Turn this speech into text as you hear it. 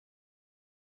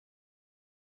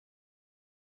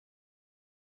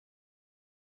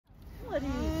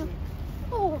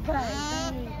Look, a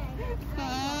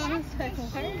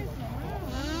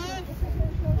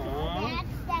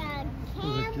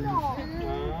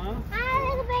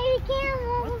baby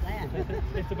camel. What's that?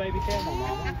 It's a baby camel,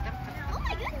 Mama. Oh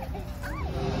my goodness.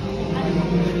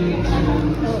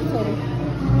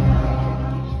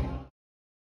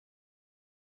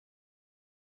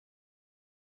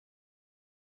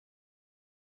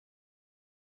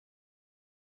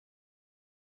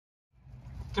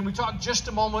 Can we talk just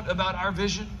a moment about our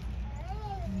vision?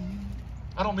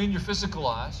 I don't mean your physical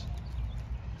eyes.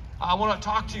 I want to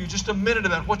talk to you just a minute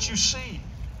about what you see.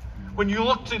 When you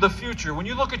look to the future, when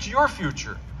you look at your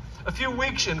future, a few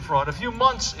weeks in front, a few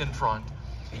months in front,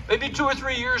 maybe 2 or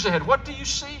 3 years ahead, what do you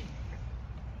see?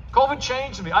 COVID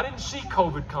changed me. I didn't see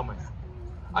COVID coming.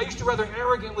 I used to rather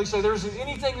arrogantly say there isn't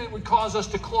anything that would cause us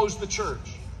to close the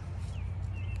church.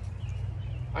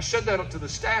 I said that to the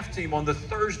staff team on the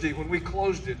Thursday when we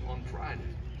closed it on Friday.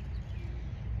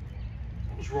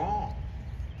 I was wrong.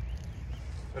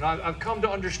 And I've come to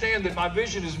understand that my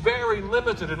vision is very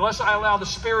limited unless I allow the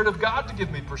Spirit of God to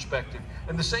give me perspective.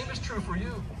 And the same is true for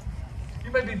you.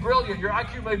 You may be brilliant. Your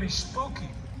IQ may be spooky.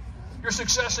 Your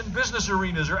success in business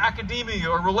arenas or academia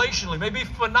or relationally may be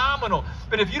phenomenal.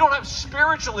 But if you don't have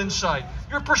spiritual insight,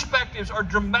 your perspectives are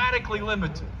dramatically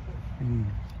limited.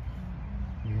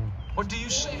 What do you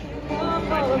see? Think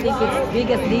it's big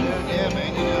as these? Yeah,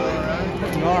 man, you know, all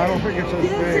right. No, I don't think it's as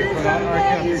big, but I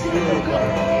can't be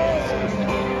sure.